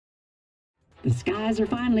The skies are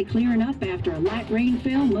finally clearing up after a light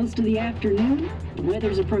rainfall most of the afternoon. The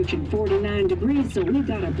weather's approaching 49 degrees, so we've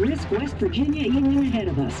got a brisk West Virginia evening ahead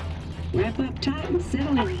of us. Wrap up tight and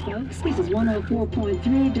settle in, folks. This is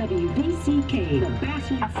 104.3 WVCK, the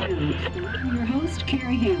Basswood Sound. And I'm your host,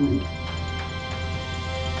 Carrie Hammond.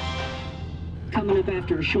 Coming up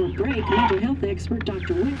after a short break, mental health expert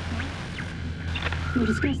Dr. Wick will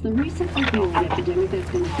discuss the recent opioid epidemic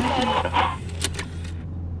that's been affecting...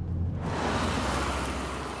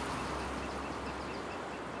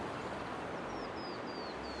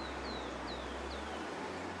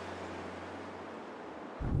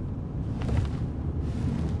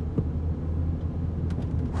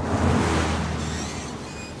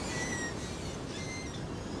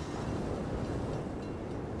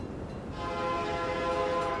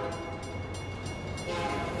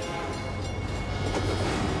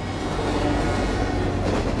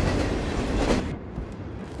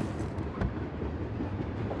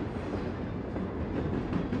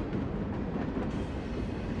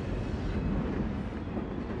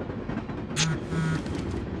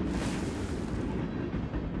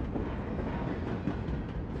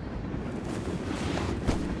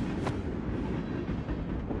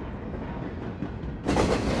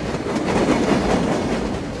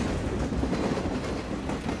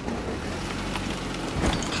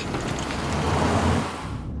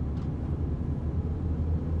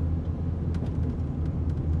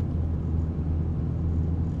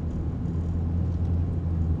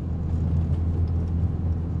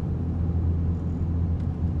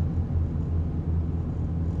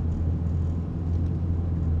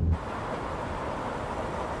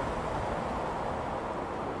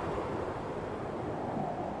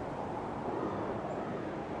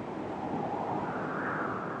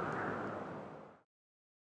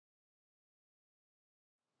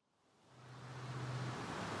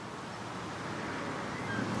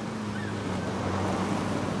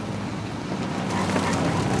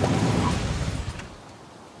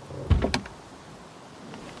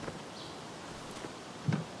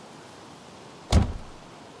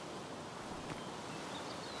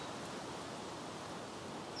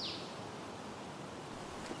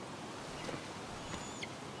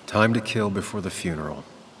 Time to kill before the funeral.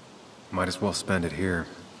 Might as well spend it here.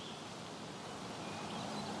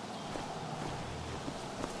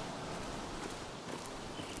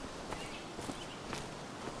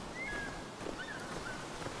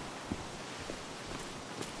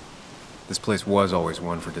 This place was always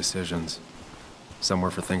one for decisions.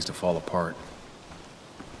 Somewhere for things to fall apart.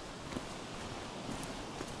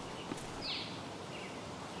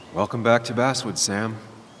 Welcome back to Basswood, Sam.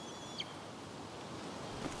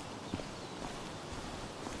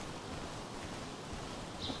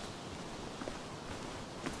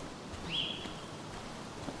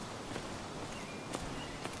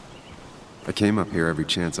 I came up here every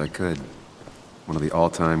chance I could. One of the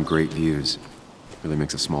all-time great views. Really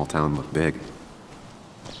makes a small town look big.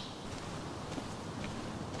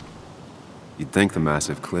 You'd think the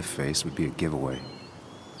massive cliff face would be a giveaway.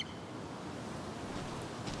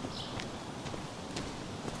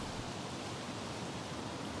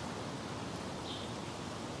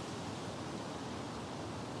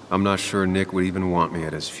 I'm not sure Nick would even want me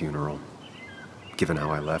at his funeral, given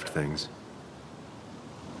how I left things.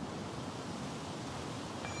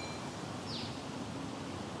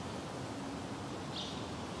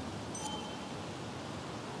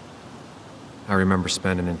 I remember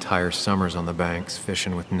spending entire summers on the banks,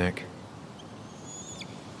 fishing with Nick.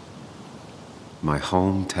 My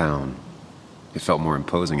hometown. It felt more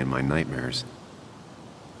imposing in my nightmares.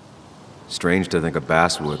 Strange to think of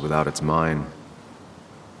Basswood without its mine.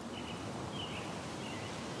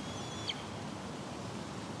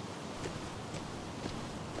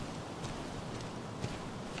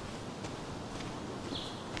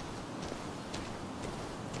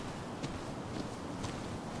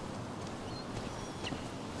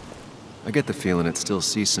 I get the feeling it still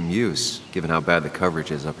sees some use, given how bad the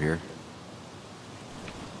coverage is up here.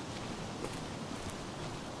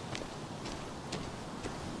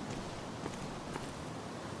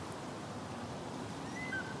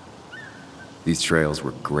 These trails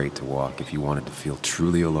were great to walk if you wanted to feel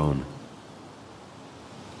truly alone.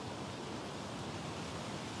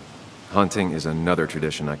 Hunting is another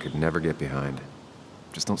tradition I could never get behind.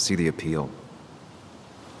 Just don't see the appeal.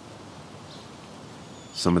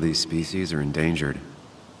 Some of these species are endangered.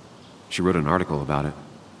 She wrote an article about it.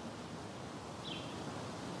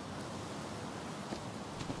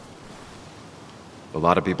 A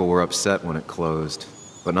lot of people were upset when it closed,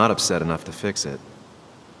 but not upset enough to fix it.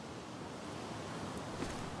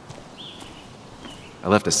 I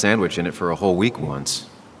left a sandwich in it for a whole week once.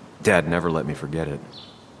 Dad never let me forget it.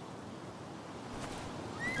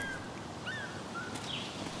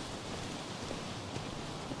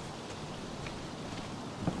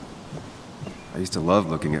 I used to love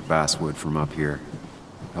looking at basswood from up here.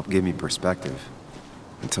 Helped give me perspective.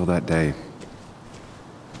 Until that day.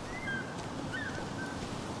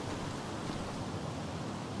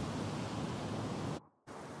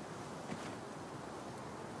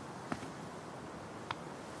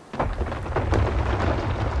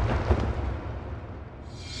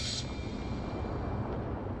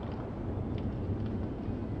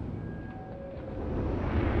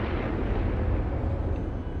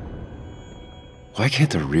 Why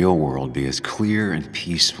can't the real world be as clear and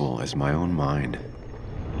peaceful as my own mind?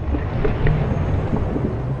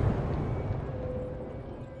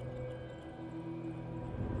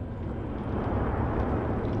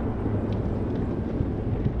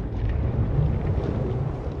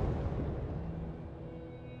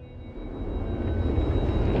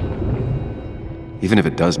 Even if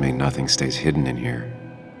it does mean nothing stays hidden in here.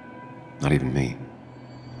 Not even me.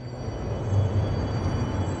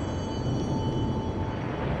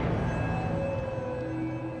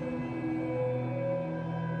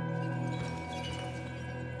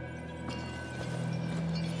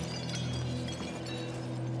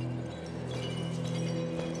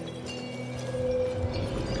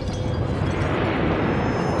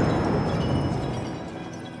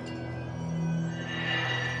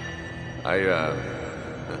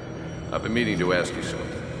 I've been meaning to ask you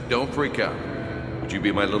something. Don't freak out. Would you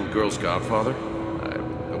be my little girl's godfather?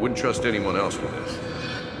 I wouldn't trust anyone else with this.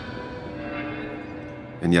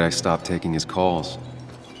 And yet I stopped taking his calls.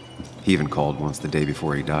 He even called once the day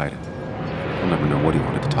before he died. I'll never know what he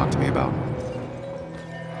wanted to talk to me about.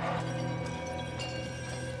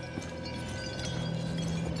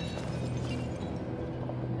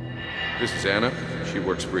 This is Anna. She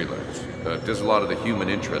works freelance. Does a lot of the human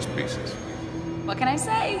interest pieces. What can I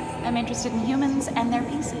say? I'm interested in humans and their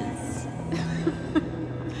pieces.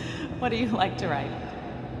 What do you like to write?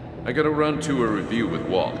 I gotta run to a review with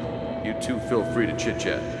Walt. You two feel free to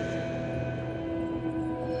chit-chat.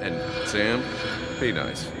 And Sam, be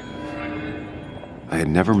nice. I had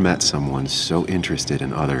never met someone so interested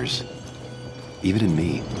in others. Even in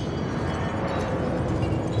me.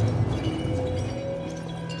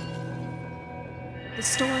 The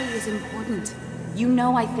story is important. You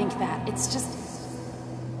know I think that. It's just...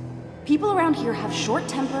 people around here have short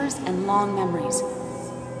tempers and long memories.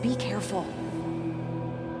 Be careful.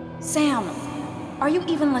 Sam, are you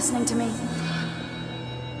even listening to me?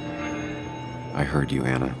 I heard you,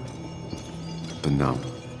 Anna. But no,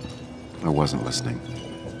 I wasn't listening.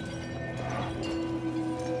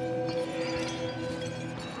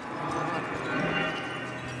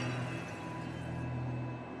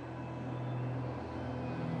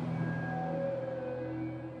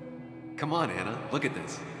 Come on, Anna, look at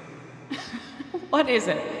this. What is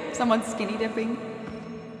it? Someone skinny dipping?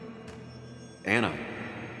 Anna,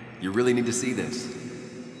 you really need to see this.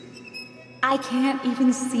 I can't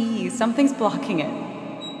even see. Something's blocking it.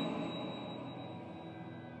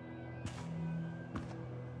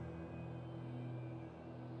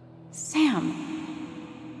 Sam,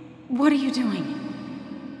 what are you doing?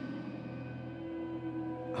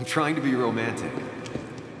 I'm trying to be romantic.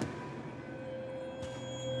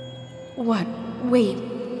 What? Wait.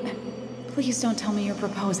 Please don't tell me you're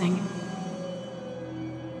proposing.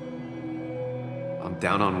 I'm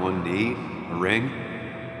down on one knee, a ring.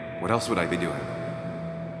 What else would I be doing?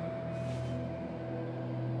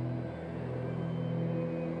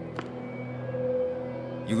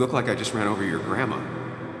 You look like I just ran over your grandma.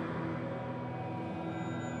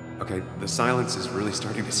 Okay, the silence is really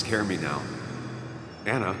starting to scare me now.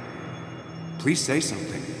 Anna, please say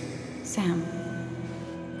something. Sam,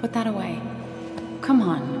 put that away. Come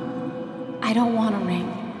on. I don't want a ring.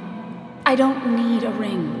 I don't need a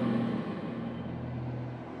ring.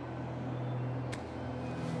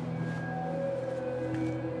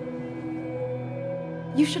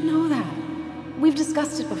 You should know that. We've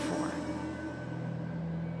discussed it before.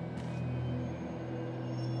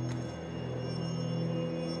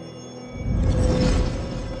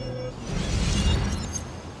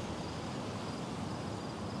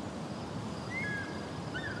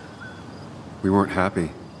 We weren't happy.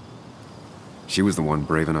 She was the one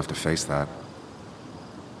brave enough to face that.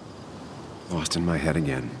 Lost in my head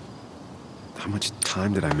again. How much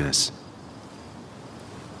time did I miss?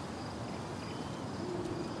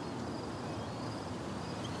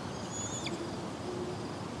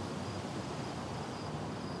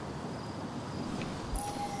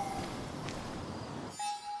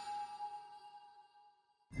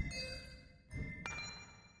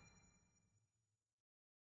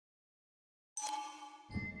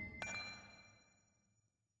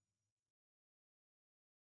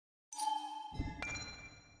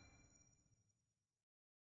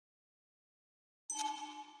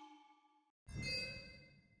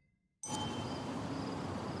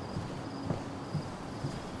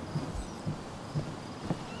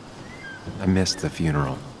 I missed the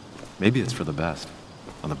funeral. Maybe it's for the best.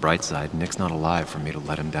 On the bright side, Nick's not alive for me to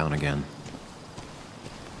let him down again.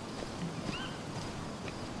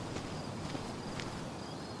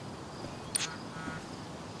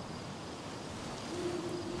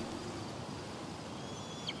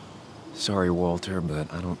 Sorry, Walter,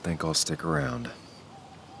 but I don't think I'll stick around.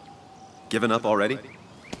 Given up already?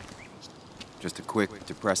 Just a quick,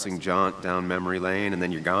 depressing jaunt down memory lane and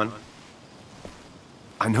then you're gone?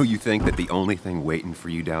 I know you think that the only thing waiting for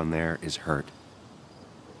you down there is hurt.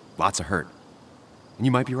 Lots of hurt. And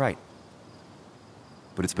you might be right.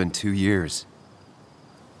 But it's been 2 years.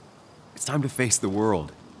 It's time to face the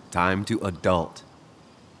world. Time to adult.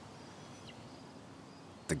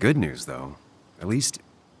 The good news, though, at least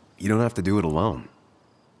you don't have to do it alone.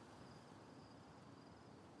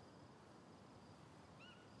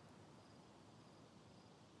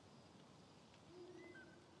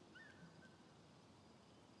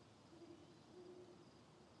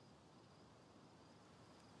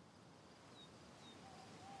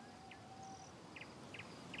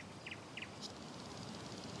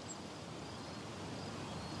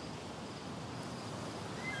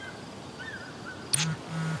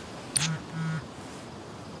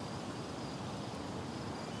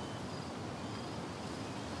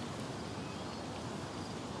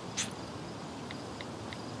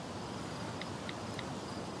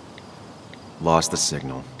 Lost the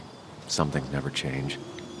signal. Some things never change.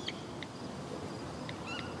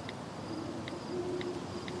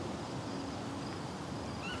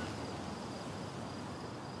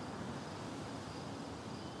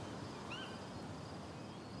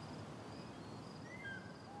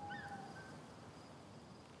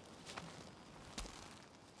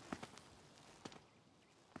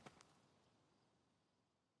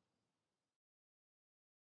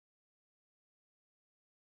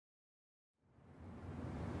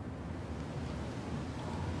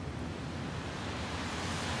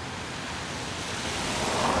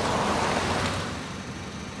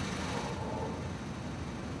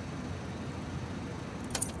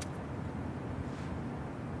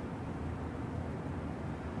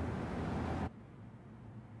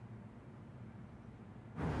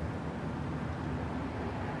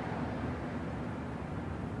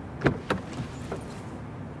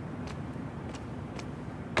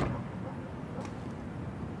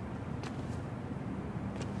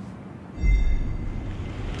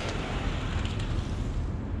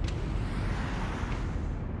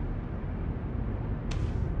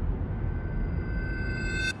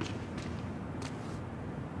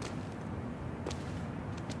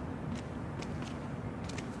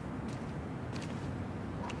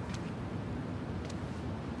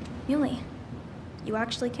 Yuli, you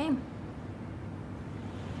actually came.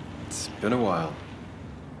 It's been a while.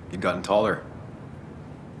 You've gotten taller.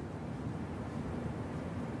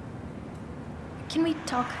 Can we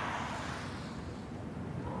talk?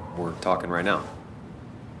 We're talking right now.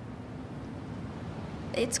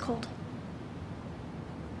 It's cold.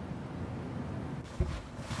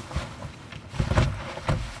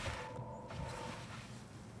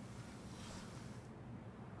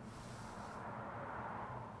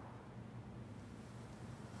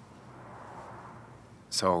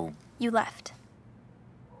 So... You left.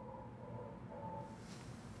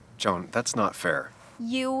 Joan, that's not fair.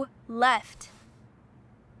 You left.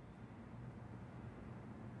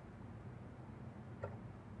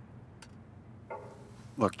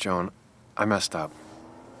 Look, Joan, I messed up.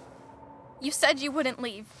 You said you wouldn't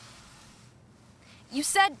leave. You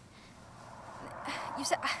said...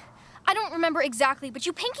 I don't remember exactly, but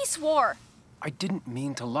you pinky swore. I didn't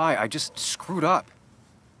mean to lie. I just screwed up.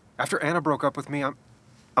 After Anna broke up with me,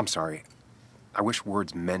 I'm sorry. I wish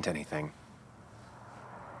words meant anything.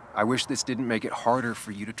 I wish this didn't make it harder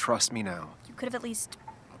for you to trust me now. You could have at least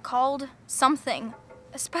called something,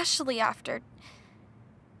 especially after...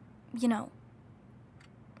 You know,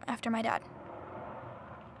 after my dad.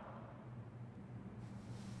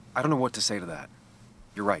 I don't know what to say to that.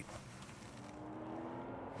 You're right.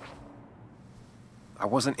 I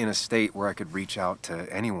wasn't in a state where I could reach out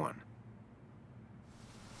to anyone.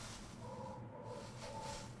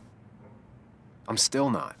 I'm still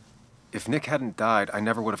not. If Nick hadn't died, I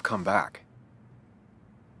never would have come back.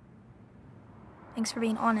 Thanks for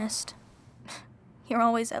being honest. You're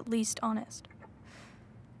always at least honest.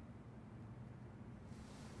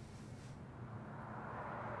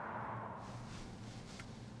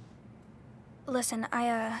 Listen,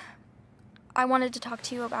 I wanted to talk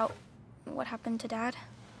to you about what happened to Dad.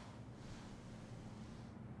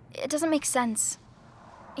 It doesn't make sense.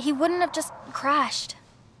 He wouldn't have just crashed.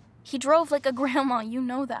 He drove like a grandma, you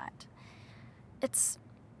know that. It's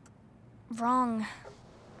wrong.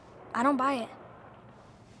 I don't buy it.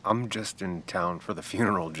 I'm just in town for the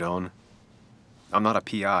funeral, Joan. I'm not a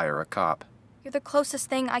PI or a cop. You're the closest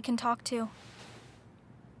thing I can talk to.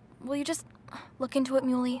 Will you just look into it,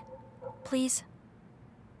 Muley? Please?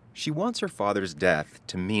 She wants her father's death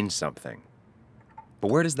to mean something.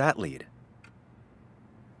 But where does that lead?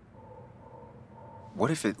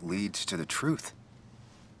 What if it leads to the truth?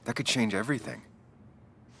 That could change everything.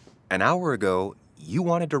 An hour ago, you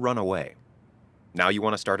wanted to run away. Now you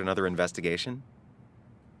want to start another investigation?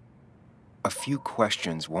 A few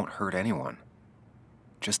questions won't hurt anyone.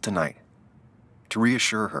 Just tonight. To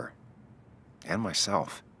reassure her. And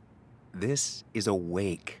myself. This is a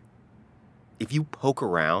wake. If you poke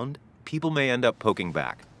around, people may end up poking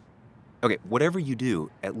back. Okay, whatever you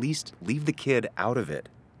do, at least leave the kid out of it.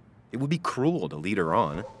 It would be cruel to lead her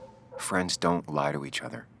on. Friends don't lie to each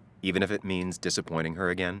other. Even if it means disappointing her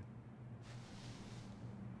again.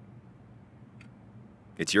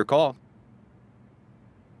 It's your call.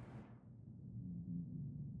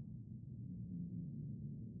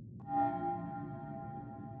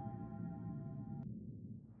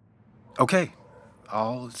 Okay,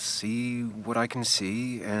 I'll see what I can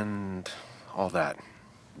see and all that.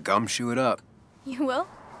 Gumshoe it up. You will?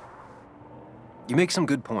 You make some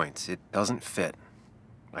good points. It doesn't fit.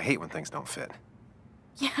 I hate when things don't fit.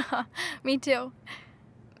 Yeah, me too.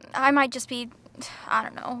 I might just be, I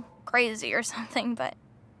don't know, crazy or something, but...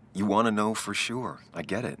 You want to know for sure. I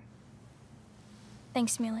get it.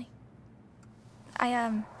 Thanks, Muley.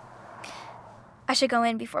 I should go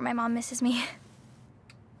in before my mom misses me.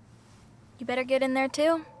 You better get in there,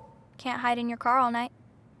 too. Can't hide in your car all night.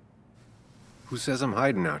 Who says I'm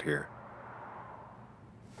hiding out here?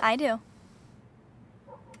 I do.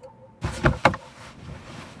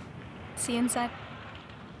 See you inside.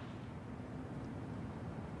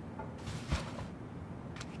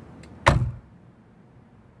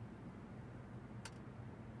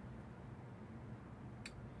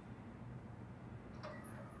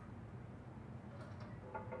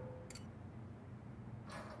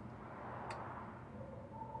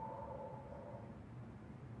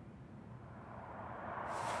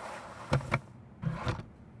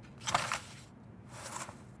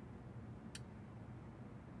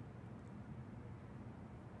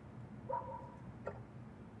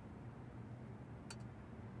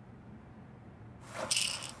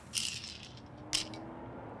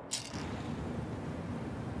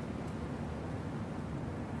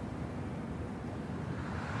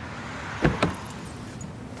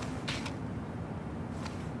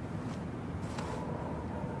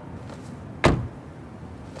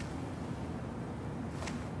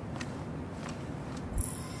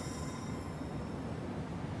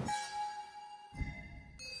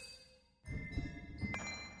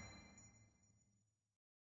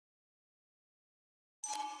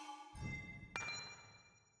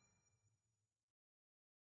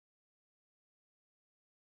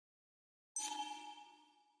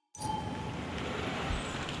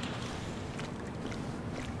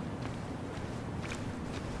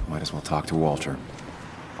 Might as well talk to Walter.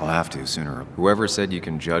 I'll have to sooner. Whoever said you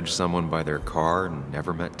can judge someone by their car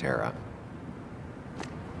never met Tara.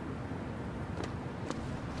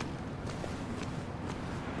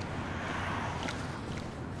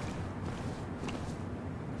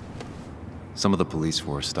 Some of the police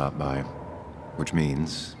force stopped by, which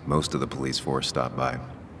means most of the police force stopped by.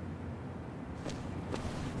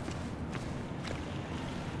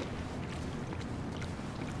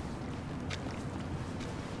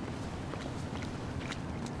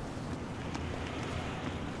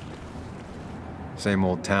 Same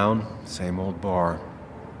old town, same old bar.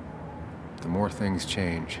 The more things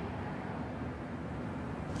change.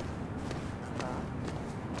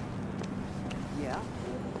 Yeah?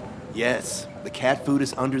 Yes, the cat food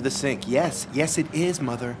is under the sink. Yes, yes it is,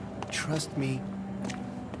 Mother. Trust me.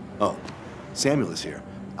 Oh, Samuel is here.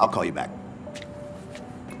 I'll call you back.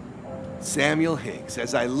 Samuel Higgs,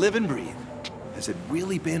 as I live and breathe. Has it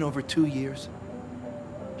really been over 2 years?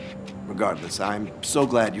 Regardless, I'm so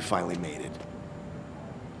glad you finally made it.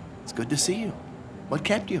 It's good to see you. What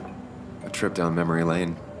kept you? A trip down memory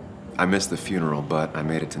lane. I missed the funeral, but I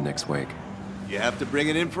made it to Nick's wake. You have to bring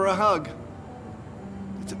it in for a hug.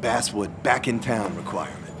 It's a Basswood back in town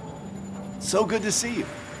requirement. So good to see you,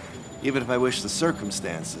 even if I wish the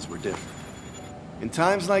circumstances were different. In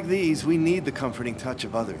times like these, we need the comforting touch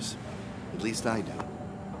of others. At least I do.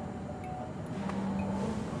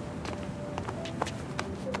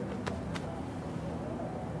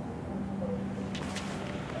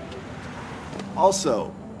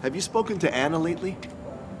 Also, have you spoken to Anna lately?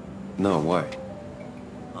 No, why?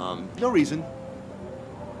 No reason.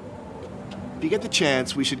 If you get the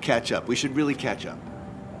chance, we should catch up. We should really catch up.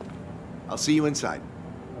 I'll see you inside.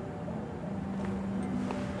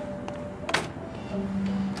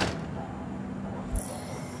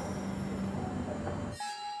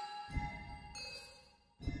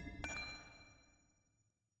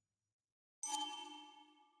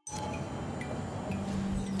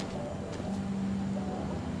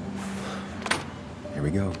 Here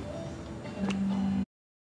we go.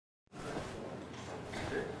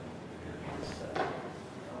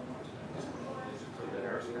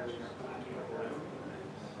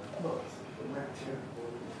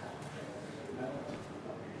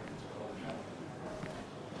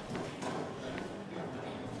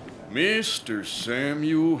 Mr.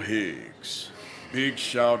 Samuel Higgs, Big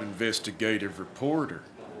Shot investigative reporter.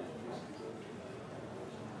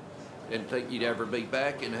 Didn't think you'd ever be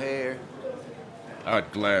back in here.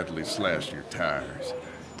 I'd gladly slash your tires,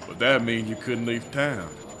 but that mean you couldn't leave town.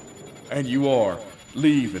 And you are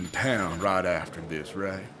leaving town right after this,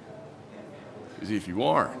 right? 'Cause if you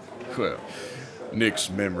aren't, well, Nick's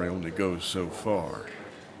memory only goes so far.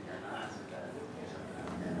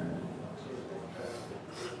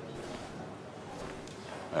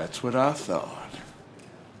 That's what I thought.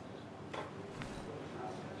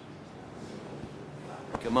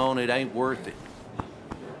 Come on, it ain't worth it.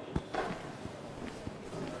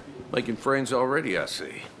 Making friends already, I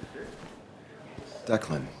see.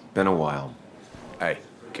 Declan, been a while. Hey,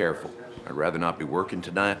 careful. I'd rather not be working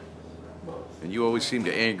tonight. And you always seem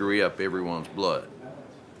to angry up everyone's blood.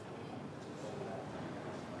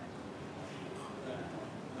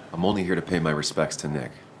 I'm only here to pay my respects to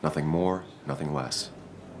Nick. Nothing more, nothing less.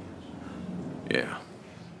 Yeah,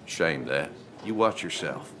 shame that. You watch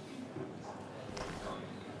yourself.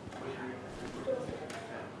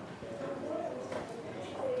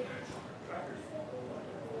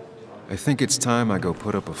 I think it's time I go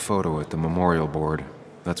put up a photo at the memorial board.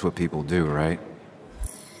 That's what people do, right?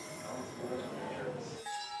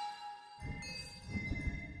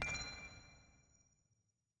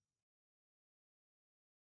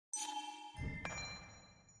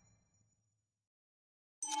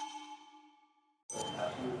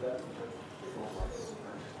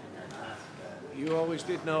 You always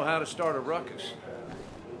did know how to start a ruckus.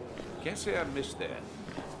 Can't say I missed that.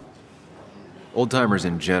 Old-timers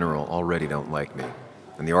in general already don't like me,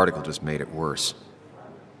 and the article just made it worse.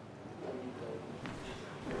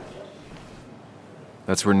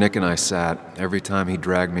 That's where Nick and I sat every time he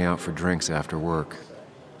dragged me out for drinks after work.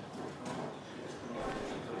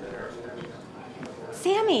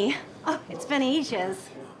 Sammy! Oh, it's been ages.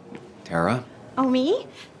 Tara? Oh, me?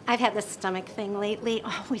 I've had this stomach thing lately,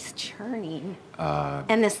 always churning.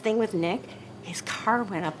 And this thing with Nick, his car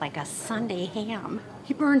went up like a Sunday ham.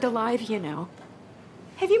 He burned alive, you know.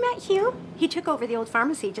 Have you met Hugh? He took over the old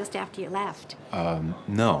pharmacy just after you left.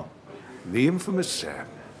 No. The infamous Sam.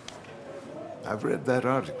 I've read that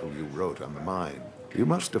article you wrote on the mine. You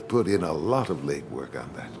must have put in a lot of legwork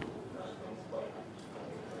on that.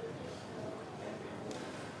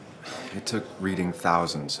 It took reading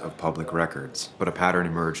thousands of public records, but a pattern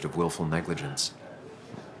emerged of willful negligence.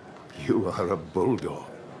 You are a bulldog.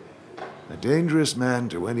 A dangerous man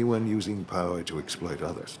to anyone using power to exploit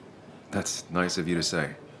others. That's nice of you to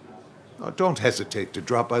say. Oh, don't hesitate to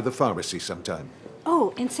drop by the pharmacy sometime.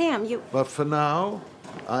 Oh, and Sam, But for now,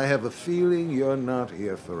 I have a feeling you're not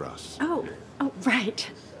here for us. Oh,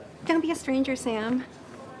 right. Don't be a stranger, Sam.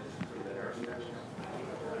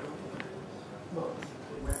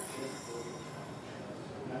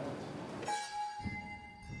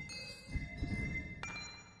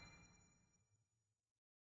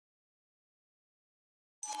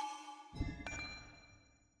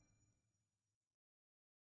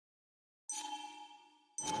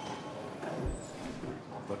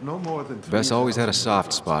 But no more than Bess always had a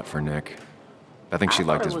soft spot for Nick. I think she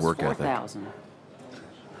liked his work ethic.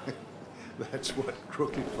 That's what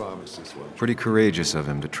crooked pharmacists want. Pretty courageous of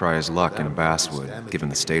him to try his luck in Basswood, given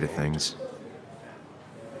the state of things.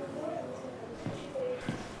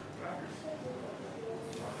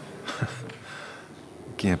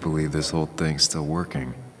 Can't believe this whole thing's still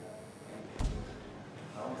working.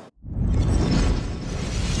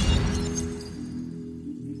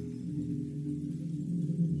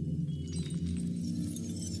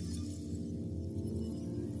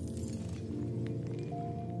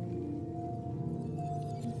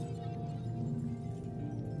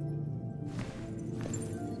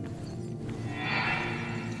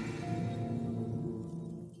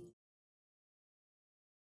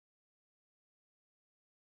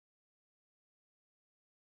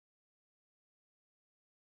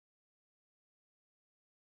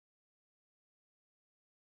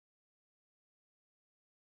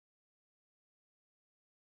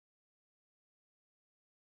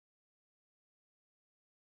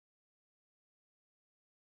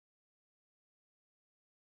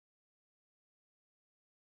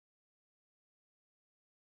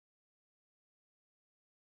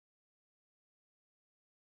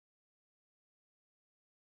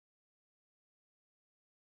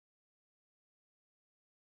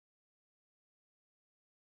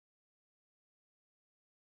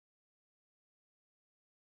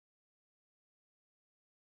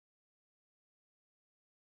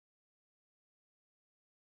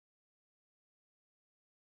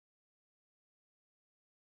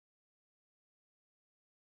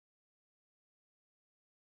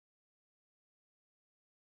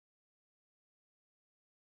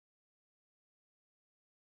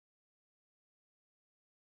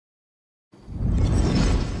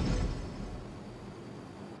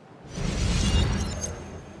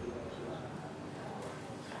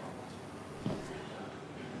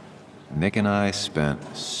 Nick and I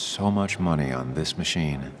spent so much money on this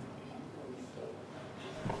machine.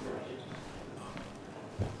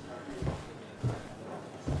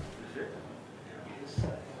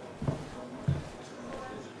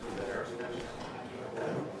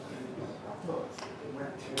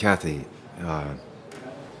 Kathy,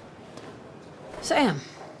 Sam,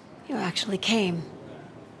 you actually came.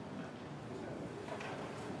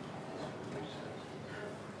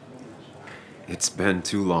 it's been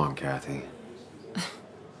too long, Kathy.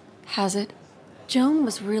 Has it? Joan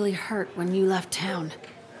was really hurt when you left town.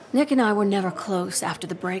 Nick and I were never close after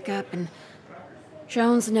the breakup, and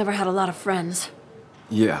Joan's never had a lot of friends.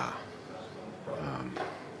 Yeah.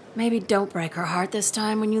 Maybe don't break her heart this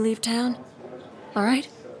time when you leave town. All right?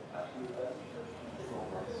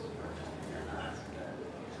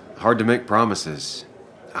 Hard to make promises.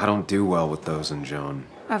 I don't do well with those in Joan.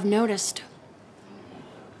 I've noticed.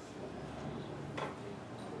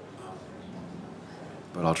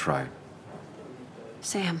 But I'll try.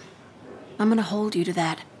 Sam, I'm gonna hold you to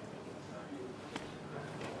that.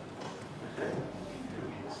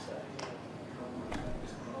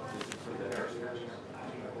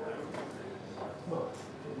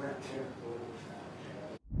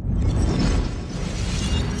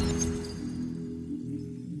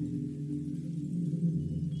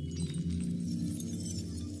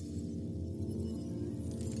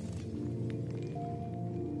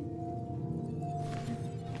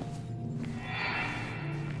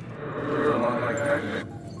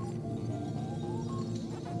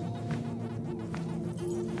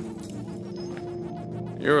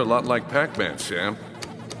 You're a lot like Pac-Man, Sam.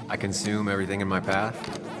 I consume everything in my path?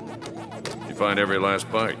 You find every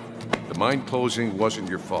last bite. The mine closing wasn't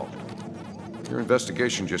your fault. Your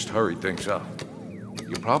investigation just hurried things up.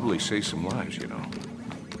 You probably saved some lives, you know.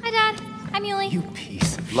 Hi, Dad. I'm Muley. You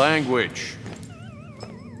piece of Language.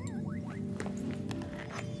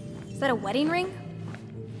 Is that a wedding ring?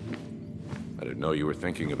 I didn't know you were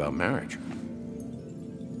thinking about marriage.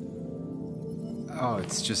 Oh,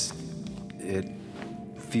 it's just... it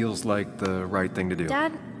feels like the right thing to do.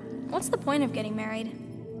 Dad, what's the point of getting married?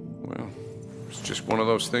 Well, it's just one of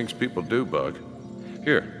those things people do, Bug.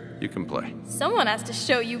 Here, you can play. Someone has to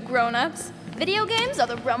show you grown-ups. Video games are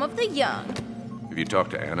the realm of the young. Have you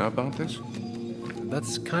talked to Anna about this?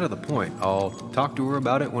 That's kind of the point. I'll talk to her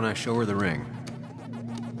about it when I show her the ring.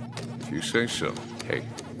 If you say so. Hey,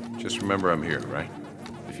 just remember I'm here, right?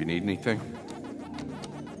 If you need anything.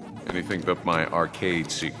 Anything but my arcade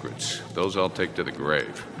secrets. Those I'll take to the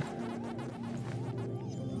grave.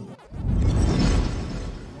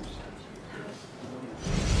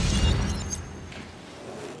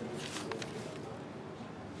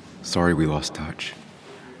 Sorry we lost touch.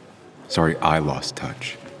 Sorry I lost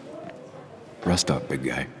touch. Rest up, big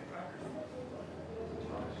guy.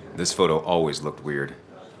 This photo always looked weird.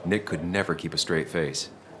 Nick could never keep a straight face.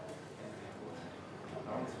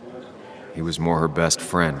 He was more her best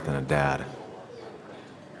friend than a dad.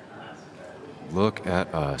 Look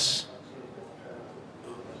at us.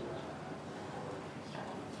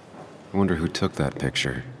 I wonder who took that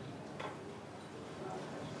picture.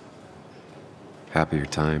 Happier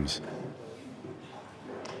times.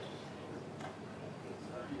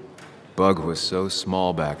 Bug was so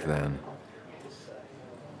small back then.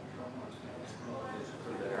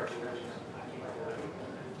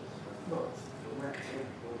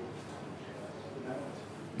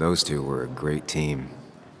 Those two were a great team.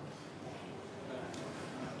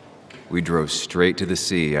 We drove straight to the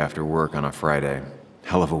sea after work on a Friday.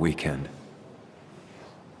 Hell of a weekend.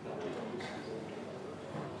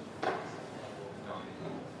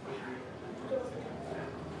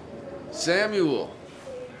 Samuel,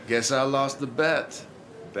 guess I lost the bet.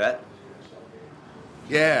 Bet?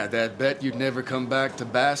 Yeah, that bet you'd never come back to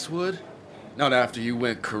Basswood. Not after you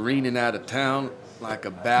went careening out of town like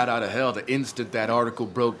a bat out of hell the instant that article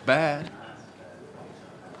broke bad.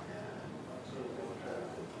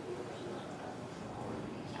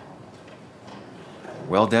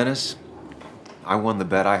 Well, Dennis, I won the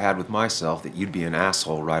bet I had with myself that you'd be an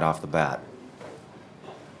asshole right off the bat.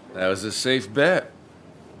 That was a safe bet.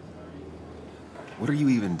 What are you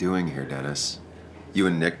even doing here, Dennis? You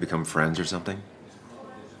and Nick become friends or something?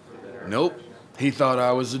 Nope. He thought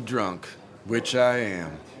I was a drunk, which I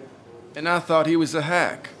am. And I thought he was a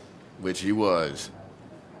hack, which he was.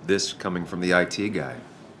 This coming from the IT guy.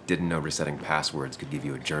 Didn't know resetting passwords could give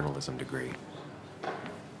you a journalism degree.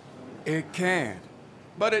 It can.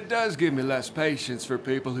 But it does give me less patience for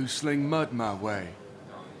people who sling mud my way.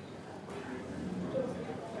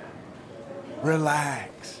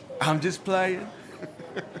 Relax. I'm just playing.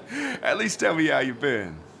 At least tell me how you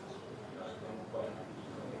been.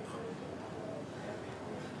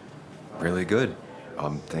 Really good.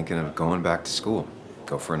 I'm thinking of going back to school.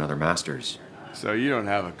 Go for another master's. So you don't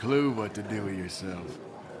have a clue what to do with yourself.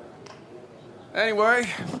 Anyway,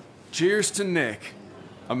 cheers to Nick.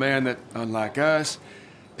 A man that, unlike us,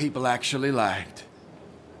 people actually liked.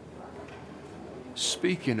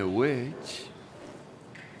 Speaking of which...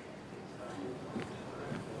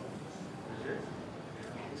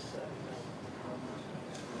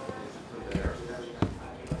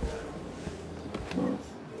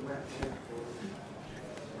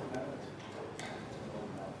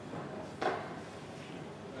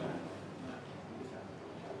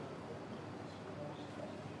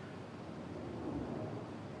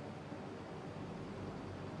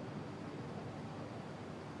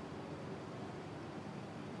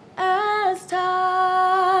 As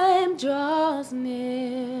time draws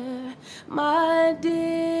near, my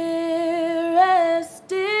dearest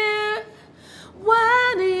dear,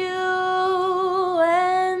 when you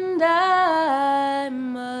and I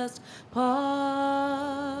must part,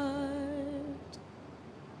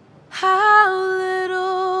 how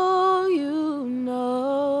little you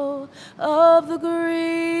know of the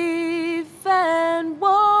grief and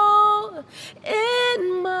woe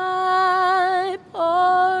in my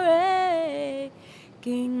poor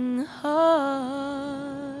aching heart.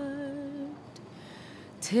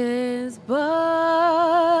 'Tis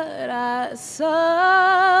but I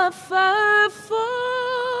suffer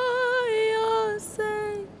for your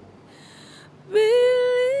sake. Believe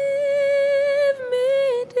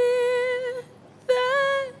me, dear,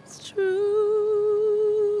 that's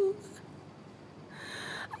true.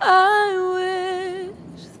 I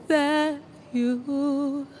wish that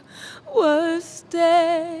you were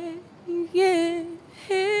staying here.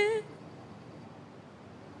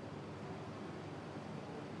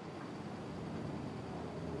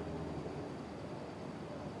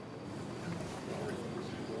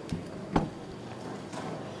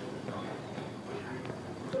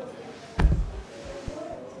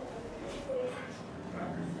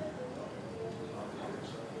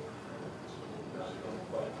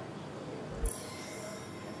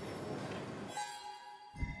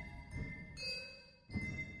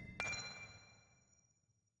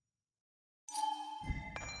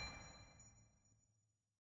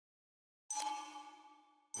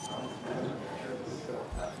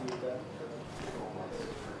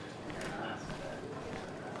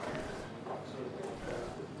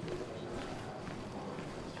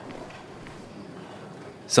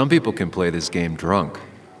 Some people can play this game drunk.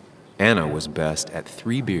 Anna was best at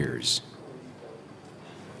 3 beers.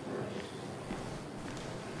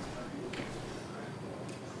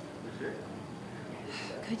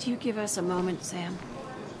 Could you give us a moment, Sam?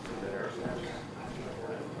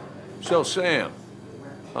 So, Sam,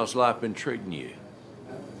 how's life been treating you?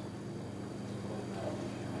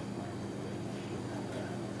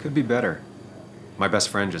 Could be better. My best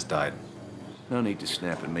friend just died. No need to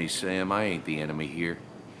snap at me, Sam. I ain't the enemy here.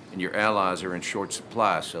 And your allies are in short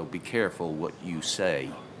supply, so be careful what you say.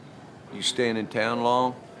 You staying in town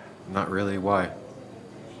long? Not really. Why?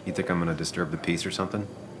 You think I'm gonna disturb the peace or something?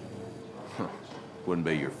 Wouldn't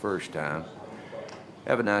be your first time.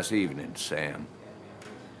 Have a nice evening, Sam.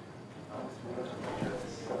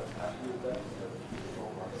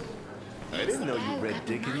 I didn't know you read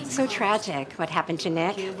Dickens. So tragic what happened to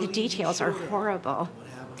Nick. The details are horrible.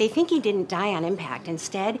 They think he didn't die on impact.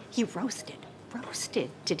 Instead, he roasted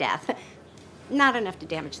to death. Not enough to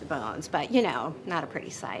damage the bones, but, you know, not a pretty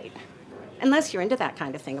sight. Unless you're into that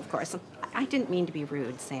kind of thing, of course. I didn't mean to be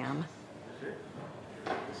rude, Sam.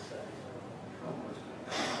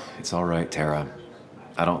 It's all right, Tara.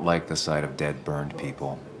 I don't like the sight of dead, burned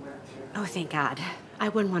people. Oh, thank God. I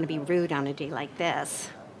wouldn't want to be rude on a day like this.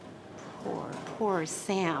 Poor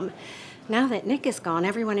Sam. Now that Nick is gone,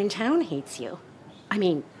 everyone in town hates you. I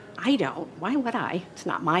mean, I don't. Why would I? It's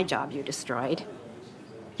not my job you destroyed.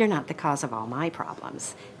 You're not the cause of all my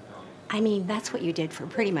problems. I mean, that's what you did for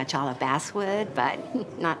pretty much all of Basswood,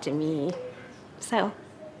 but not to me. So,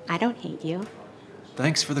 I don't hate you.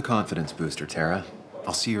 Thanks for the confidence booster, Tara.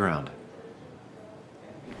 I'll see you around.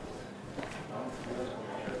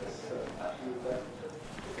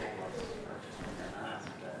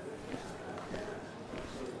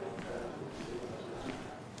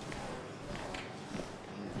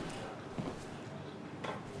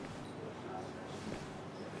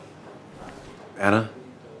 Anna?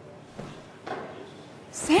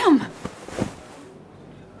 Sam!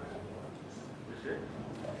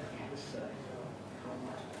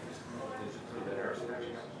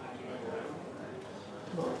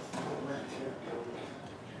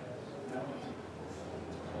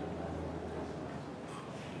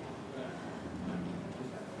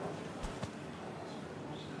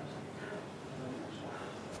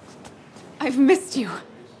 I've missed you.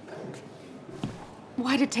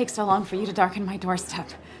 Why'd it take so long for you to darken my doorstep?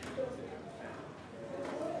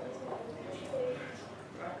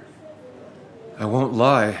 I won't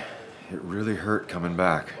lie, it really hurt coming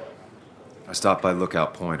back. I stopped by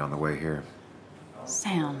Lookout Point on the way here.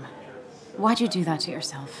 Sam, why'd you do that to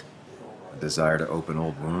yourself? A desire to open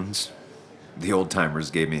old wounds? The old-timers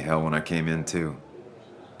gave me hell when I came in, too.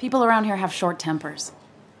 People around here have short tempers.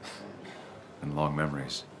 And long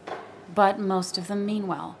memories. But most of them mean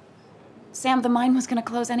well. Sam, the mine was gonna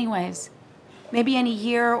close anyways. Maybe in a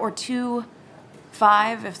year or 2,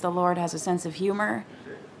 5, if the Lord has a sense of humor.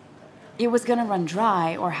 It was gonna run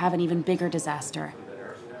dry or have an even bigger disaster.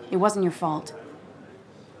 It wasn't your fault.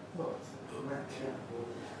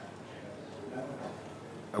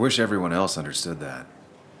 I wish everyone else understood that.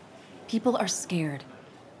 People are scared.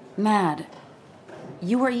 Mad.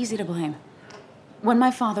 You were easy to blame. When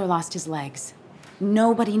my father lost his legs,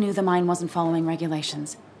 nobody knew the mine wasn't following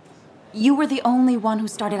regulations. You were the only one who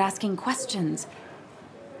started asking questions.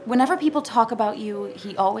 Whenever people talk about you,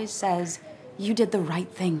 he always says, you did the right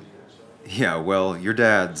thing. Yeah, well, your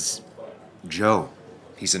dad's Joe.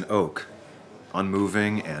 He's an oak.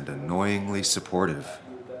 Unmoving and annoyingly supportive.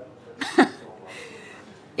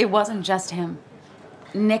 It wasn't just him.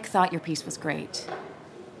 Nick thought your piece was great.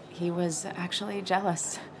 He was actually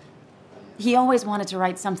jealous. He always wanted to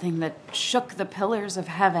write something that shook the pillars of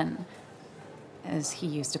heaven, as he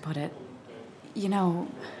used to put it. You know,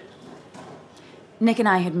 Nick and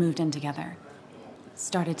I had moved in together.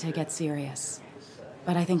 Started to get serious.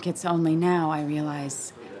 But I think it's only now I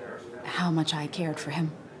realize how much I cared for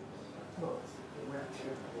him.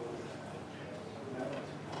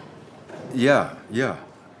 Yeah.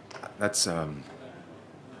 That's,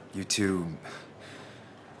 you two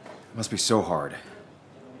must be so hard.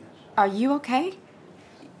 Are you okay?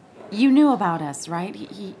 You knew about us, right?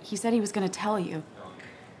 He said he was going to tell you.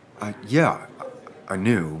 Yeah, I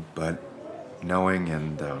knew, but knowing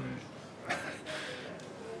and,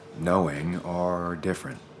 knowing are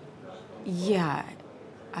different. Yeah,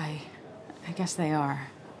 I guess they are.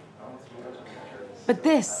 But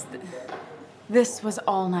this was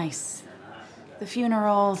all nice. The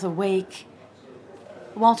funeral, the wake.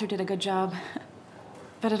 Walter did a good job.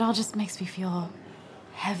 But it all just makes me feel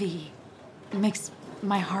heavy. It makes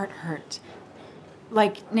my heart hurt.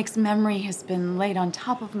 Like Nick's memory has been laid on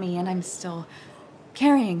top of me and I'm still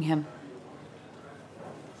carrying him.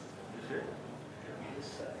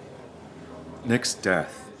 Nick's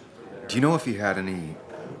death. Do you know if he had any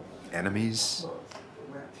enemies?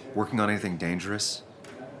 Working on anything dangerous?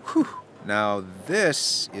 Whew. Now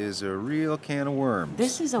this is a real can of worms.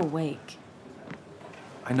 This is a wake.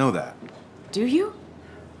 I know that. Do you?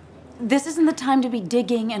 This isn't the time to be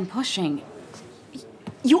digging and pushing.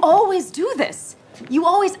 You always do this. You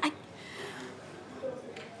always...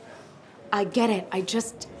 I get it.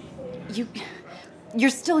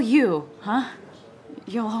 You're still you, huh?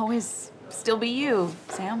 You'll always still be you,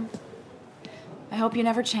 Sam. I hope you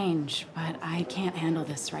never change, but I can't handle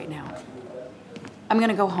this right now. I'm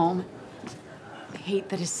gonna go home. I hate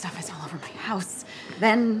that his stuff is all over my house.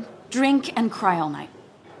 Then drink and cry all night.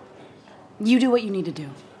 You do what you need to do.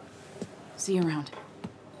 See you around.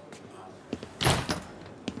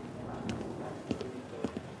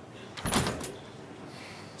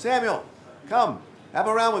 Samuel, come. Have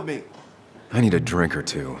a round with me. I need a drink or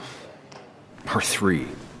two. Or 3.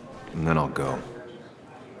 And then I'll go.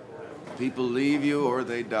 People leave you or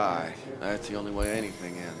they die. That's the only way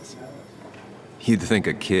anything ends. You'd think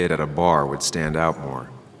a kid at a bar would stand out more.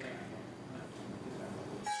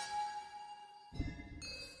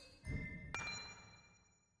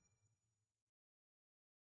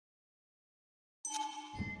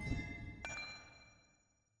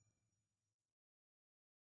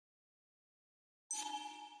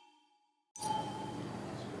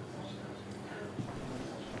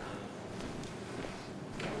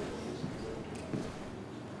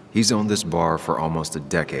 He's owned this bar for almost a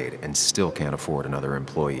decade and still can't afford another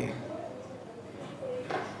employee.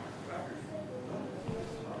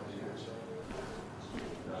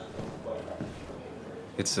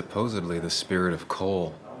 It's supposedly the spirit of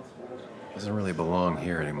coal. Doesn't really belong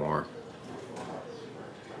here anymore.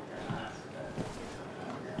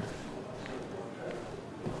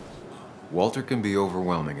 Walter can be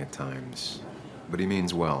overwhelming at times, but he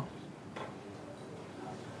means well.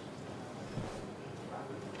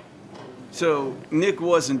 So, Nick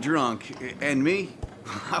wasn't drunk, and me?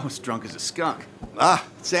 I was drunk as a skunk. Ah,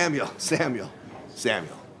 Samuel,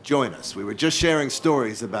 join us. We were just sharing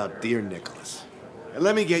stories about dear Nicholas. And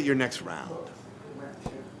let me get your next round.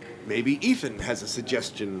 Maybe Ethan has a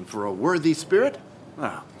suggestion for a worthy spirit?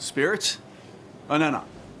 Oh, spirits? Oh, no.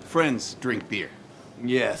 Friends drink beer.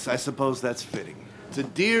 Yes, I suppose that's fitting. To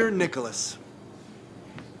dear Nicholas.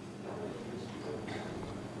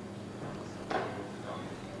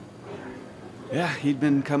 Yeah, he'd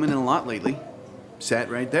been coming in a lot lately. Sat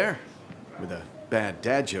right there, with a bad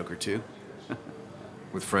dad joke or two.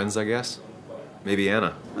 With friends, I guess? Maybe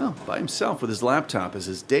Anna. Well, by himself with his laptop as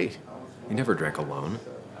his date. He never drank alone.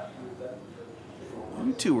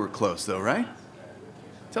 You two were close, though, right?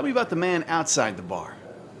 Tell me about the man outside the bar.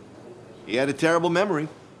 He had a terrible memory.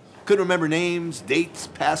 Couldn't remember names, dates,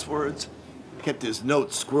 passwords. Kept his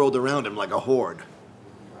notes squirreled around him like a hoard.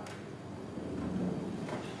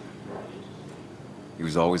 He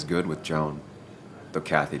was always good with Joan, though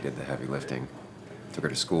Kathy did the heavy lifting. Took her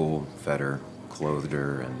to school, fed her, clothed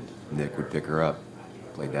her, and Nick would pick her up.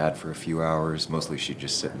 Play dad for a few hours. Mostly she'd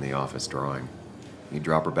just sit in the office drawing. He'd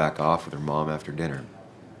drop her back off with her mom after dinner.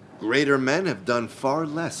 Greater men have done far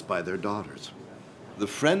less by their daughters. The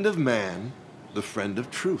friend of man, the friend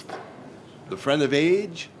of truth. The friend of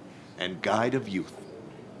age, and guide of youth.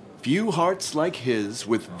 Few hearts like his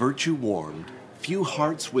with virtue warmed, few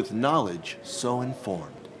hearts with knowledge so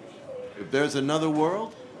informed. If there's another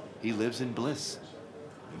world, he lives in bliss.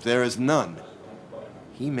 If there is none,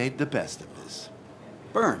 he made the best of this.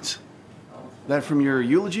 Burns. That from your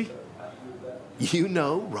eulogy? You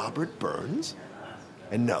know Robert Burns?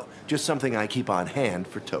 And no, just something I keep on hand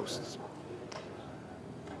for toasts.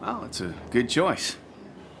 Well, it's a good choice.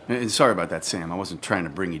 And sorry about that, Sam. I wasn't trying to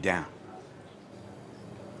bring you down.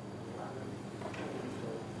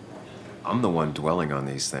 I'm the one dwelling on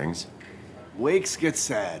these things. Wakes get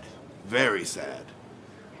sad. Very sad.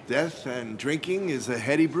 Death and drinking is a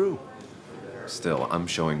heady brew. Still, I'm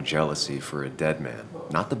showing jealousy for a dead man.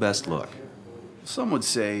 Not the best look. Some would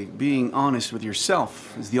say being honest with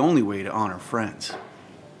yourself is the only way to honor friends.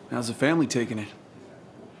 How's the family taking it?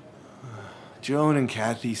 Joan and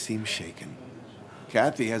Kathy seem shaken.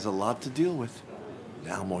 Kathy has a lot to deal with,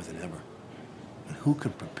 now more than ever. And who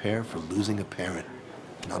can prepare for losing a parent?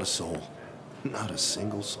 Not a soul. Not a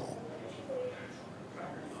single soul.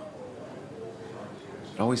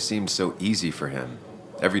 It always seemed so easy for him.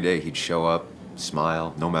 Every day he'd show up,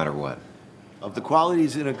 smile, no matter what. Of the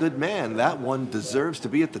qualities in a good man, that one deserves to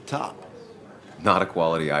be at the top. Not a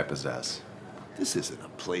quality I possess. This isn't a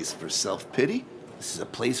place for self-pity. This is a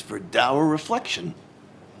place for dour reflection.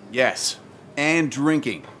 Yes, and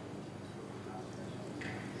drinking.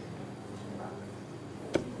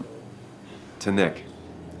 To Nick,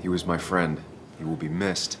 he was my friend. He will be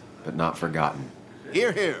missed, but not forgotten.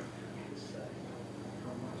 Hear, hear.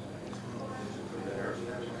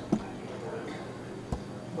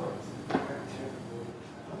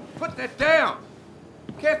 Put that down!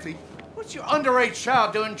 Kathy, what's your underage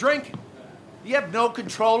child doing drinking? You have no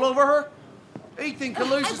control over her? Ethan could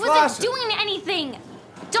lose his license. I wasn't doing anything!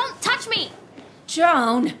 Don't touch me!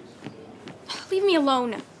 Joan! Leave me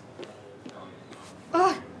alone.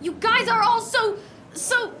 You guys are all so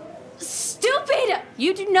stupid!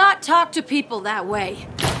 You do not talk to people that way.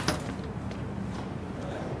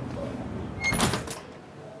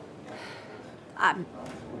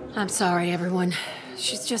 I'm sorry, everyone.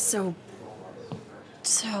 She's just so...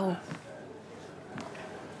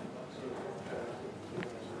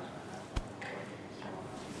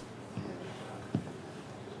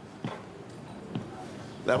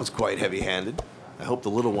 That was quite heavy-handed. I hope the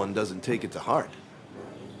little one doesn't take it to heart.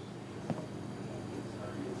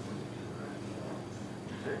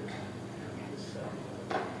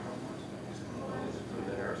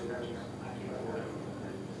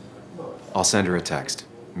 I'll send her a text.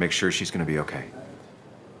 Make sure she's gonna be okay.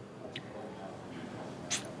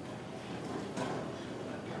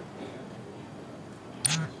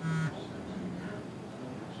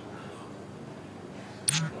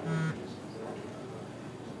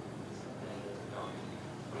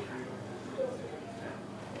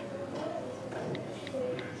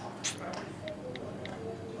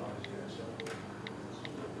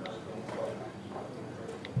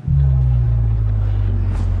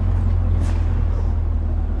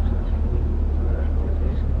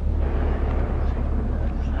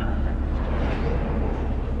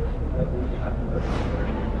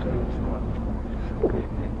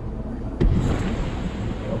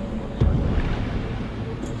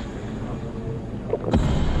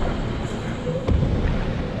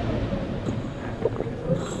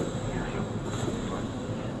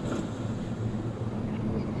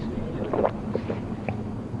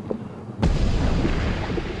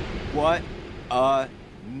 What a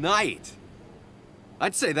night!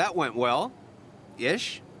 I'd say that went well.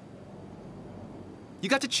 Ish. You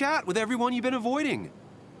got to chat with everyone you've been avoiding.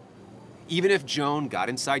 Even if Joan got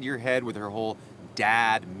inside your head with her whole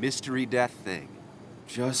dad mystery death thing.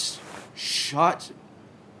 Just shut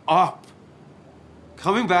up.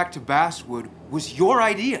 Coming back to Basswood was your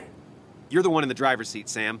idea. You're the one in the driver's seat,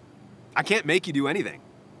 Sam. I can't make you do anything.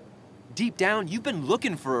 Deep down, you've been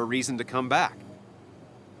looking for a reason to come back.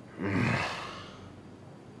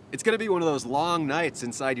 It's gonna be one of those long nights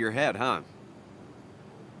inside your head, huh?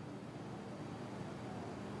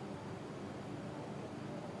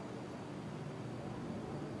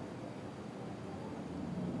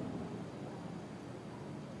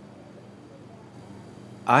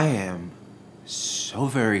 I am so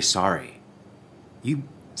very sorry. You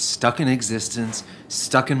stuck in existence,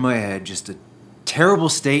 stuck in my head, just a terrible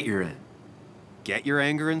state you're in. Get your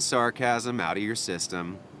anger and sarcasm out of your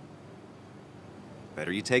system.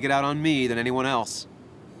 Better you take it out on me than anyone else.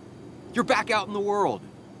 You're back out in the world.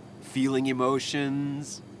 Feeling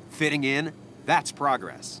emotions, fitting in, that's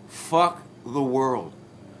progress. Fuck the world.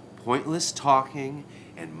 Pointless talking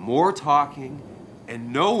and more talking,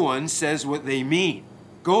 and no one says what they mean.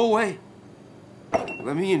 Go away.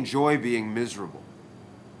 Let me enjoy being miserable.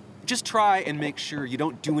 Just try and make sure you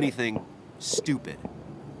don't do anything stupid.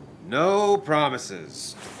 No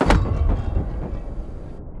promises.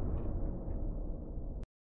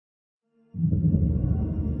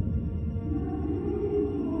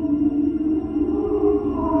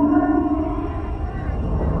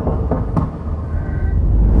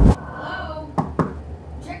 Hello?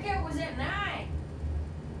 Checkout was at 9.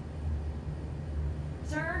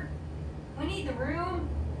 Sir, we need the room.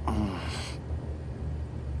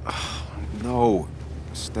 No,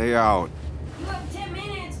 stay out. You have 10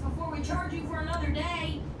 minutes before we charge you for another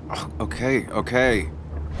day. Okay.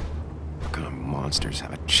 What kind of monsters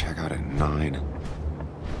have a checkout at 9?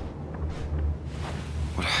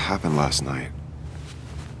 What happened last night?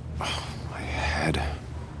 Oh, my head.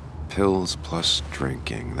 Pills plus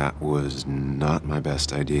drinking. That was not my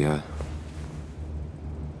best idea.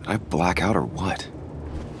 Did I black out or what?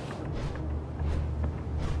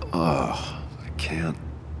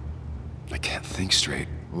 I can't think straight.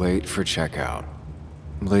 Late for checkout.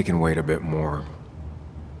 They can wait a bit more.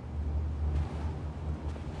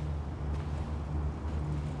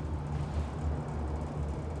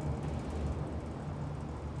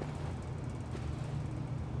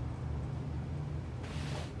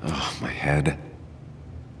 Oh, my head.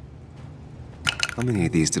 How many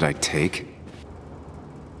of these did I take?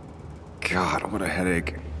 God, what a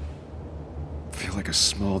headache. I feel like a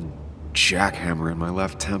small jackhammer in my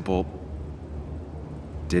left temple.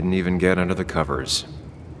 Didn't even get under the covers.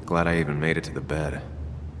 Glad I even made it to the bed.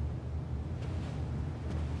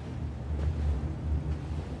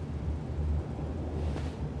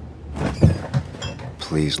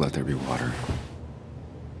 Please let there be water.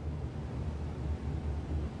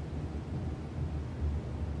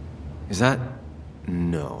 Is that...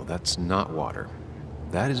 No, that's not water.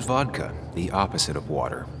 That is vodka, the opposite of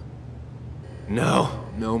water. No,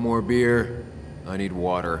 no more beer. I need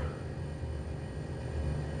water.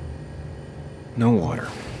 No water,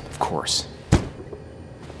 of course.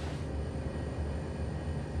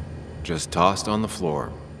 Just tossed on the floor.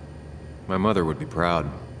 My mother would be proud.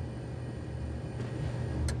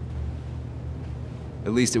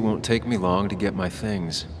 At least it won't take me long to get my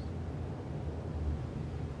things.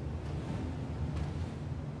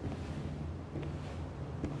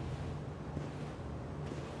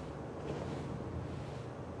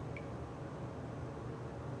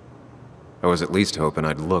 I was at least hoping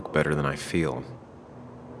I'd look better than I feel.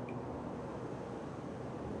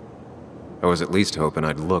 I was at least hoping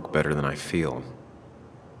I'd look better than I feel.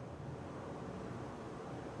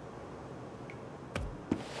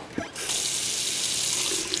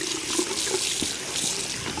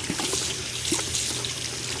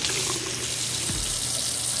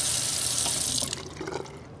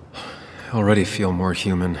 I already feel more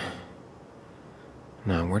human.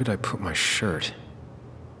 Now, where did I put my shirt?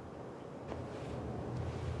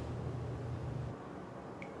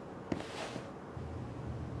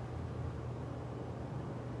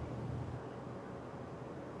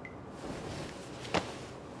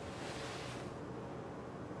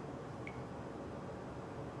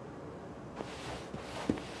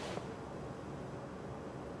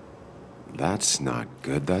 That's not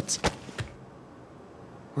good. That's...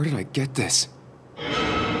 Where did I get this?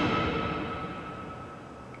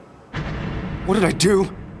 What did I do?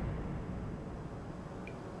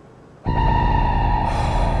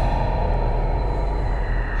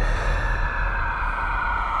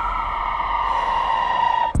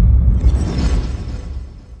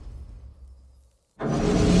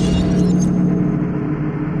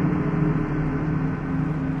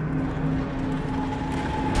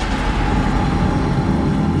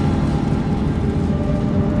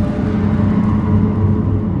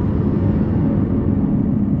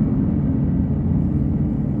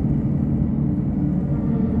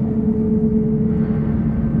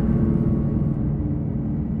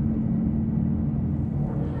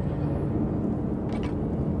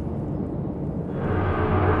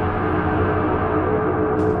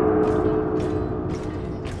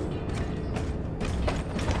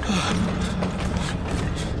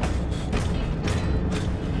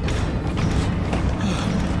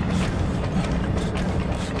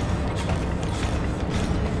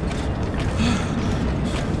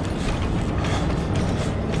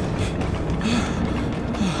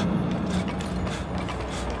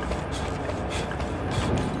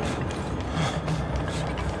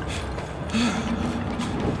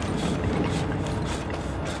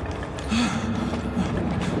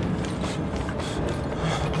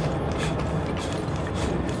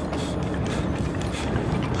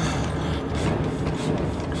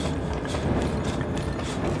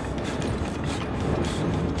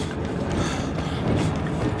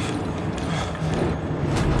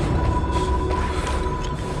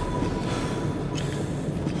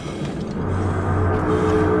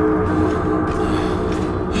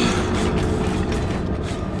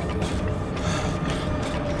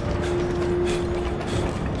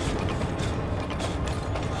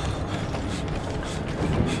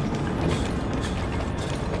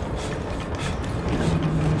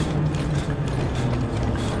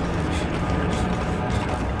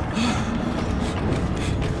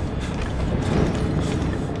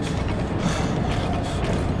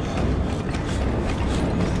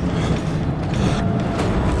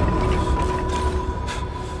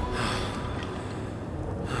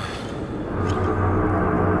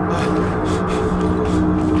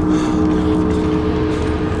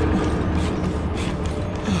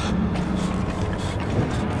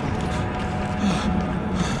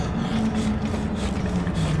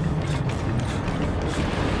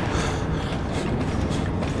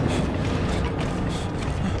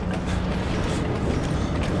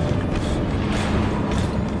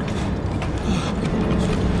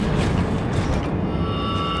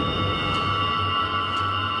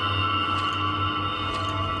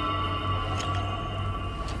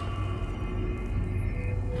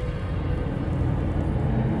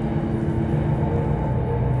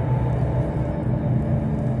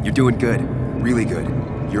 You're doing good. Really good.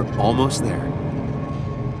 You're almost there.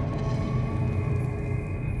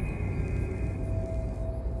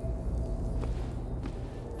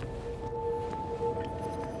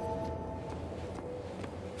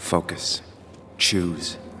 Focus.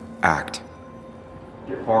 Choose. Act.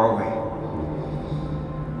 Get far away.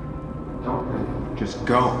 Don't think. Just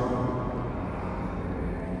go.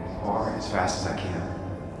 Far, as fast as I can.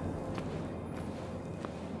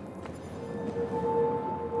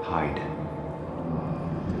 Hide.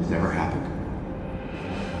 It's never happened.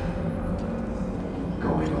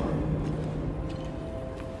 Going on.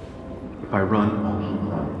 If I run, I'll keep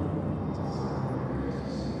running.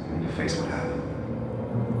 And you face what happened.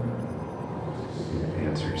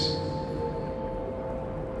 Answers.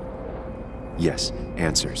 Yes,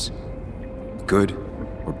 answers. Good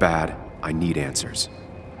or bad, I need answers.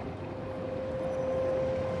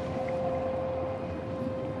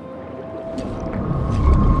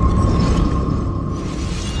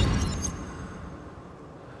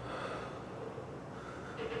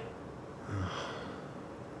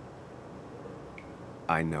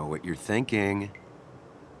 I know what you're thinking.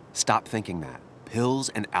 Stop thinking that. Pills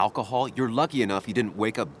and alcohol? You're lucky enough you didn't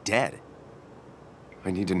wake up dead.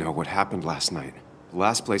 I need to know what happened last night. The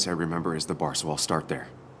last place I remember is the bar, so I'll start there.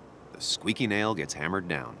 The squeaky nail gets hammered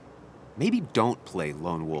down. Maybe don't play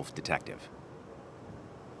lone wolf detective.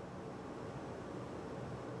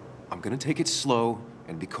 I'm gonna take it slow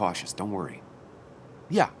and be cautious, don't worry.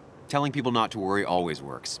 Yeah, telling people not to worry always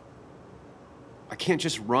works. I can't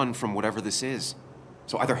just run from whatever this is.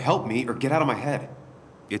 So either help me or get out of my head.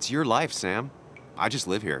 It's your life, Sam. I just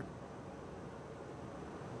live here.